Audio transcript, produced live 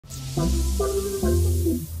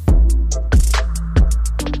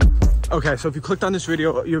Okay, so if you clicked on this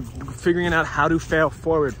video, you're figuring out how to fail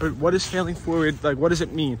forward. But what is failing forward? Like, what does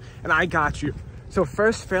it mean? And I got you. So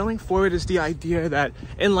first, failing forward is the idea that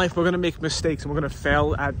in life, we're gonna make mistakes and we're gonna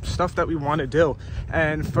fail at stuff that we wanna do.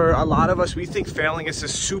 And for a lot of us, we think failing is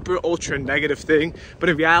this super ultra negative thing, but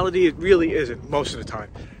in reality, it really isn't most of the time.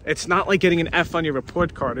 It's not like getting an F on your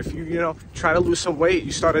report card. If you try to lose some weight,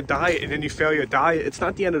 you start a diet and then you fail your diet, it's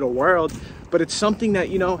not the end of the world, but it's something that,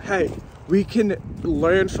 hey, we can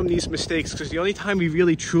learn from these mistakes, because the only time we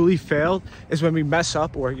really truly fail is when we mess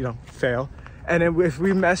up or, fail. And then if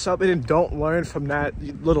we mess up and then don't learn from that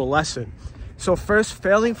little lesson. So first,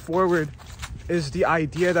 failing forward is the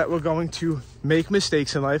idea that we're going to make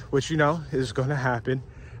mistakes in life, which is going to happen.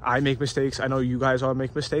 I make mistakes. I know you guys all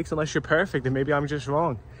make mistakes unless you're perfect, and maybe I'm just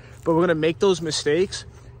wrong. But we're going to make those mistakes,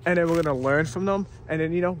 and then we're going to learn from them, and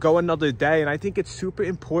then, go another day. And I think it's super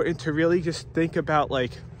important to really just think about,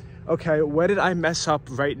 like, okay, where did I mess up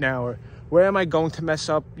right now? Or where am I going to mess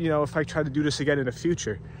up, if I try to do this again in the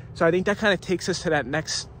future? So I think that kind of takes us to that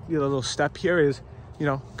next little step here is,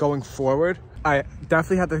 going forward. I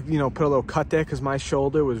definitely had to, put a little cut there because my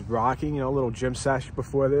shoulder was rocking, a little gym session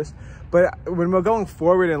before this. But when we're going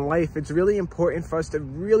forward in life, it's really important for us to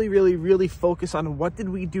really, really, really focus on what did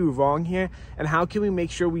we do wrong here and how can we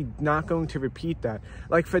make sure we're not going to repeat that.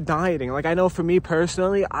 Like for dieting, like I know for me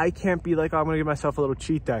personally, I can't be like, oh, I'm gonna give myself a little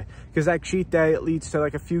cheat day, because that cheat day, it leads to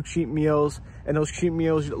like a few cheat meals, and those cheat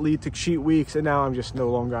meals lead to cheat weeks, and now I'm just no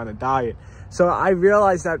longer on a diet. So I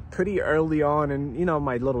realized that pretty early on in,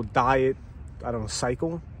 my little diet, I don't know,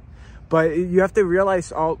 cycle. But you have to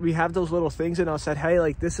realize we have those little things in us that, hey,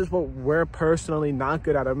 like this is what we're personally not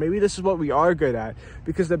good at, or maybe this is what we are good at.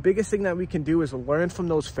 Because the biggest thing that we can do is learn from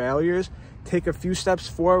those failures, take a few steps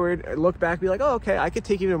forward, look back, be like, oh, okay, I could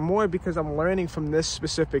take even more because I'm learning from this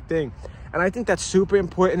specific thing. And I think that's super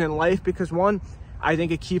important in life because, one, I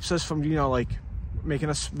think it keeps us from, like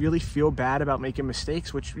making us really feel bad about making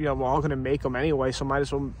mistakes, which, we're all going to make them anyway, so might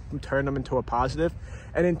as well turn them into a positive.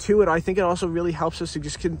 And then two, I think it also really helps us to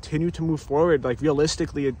just continue to move forward. Like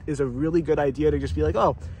realistically, it is a really good idea to just be like,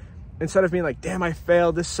 oh, instead of being like, damn, I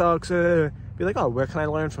failed, this sucks, be like, oh, where can I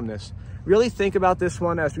learn from this? Really think about this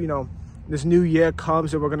one as, this new year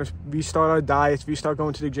comes and we're going to restart our diets, restart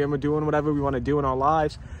going to the gym, or doing whatever we want to do in our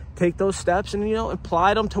lives. Take those steps and,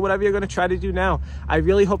 apply them to whatever you're going to try to do now. I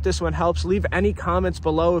really hope this one helps. Leave any comments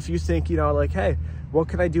below if you think, like, hey, what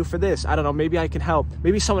can I do for this? I don't know, maybe I can help.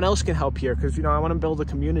 Maybe someone else can help here because, I want to build a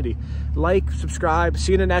community. Like, subscribe,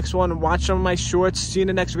 see you in the next one. Watch some of my shorts. See you in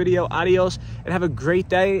the next video. Adios, and have a great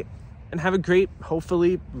day and have a great,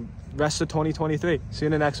 hopefully, rest of 2023. See you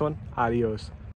in the next one. Adios.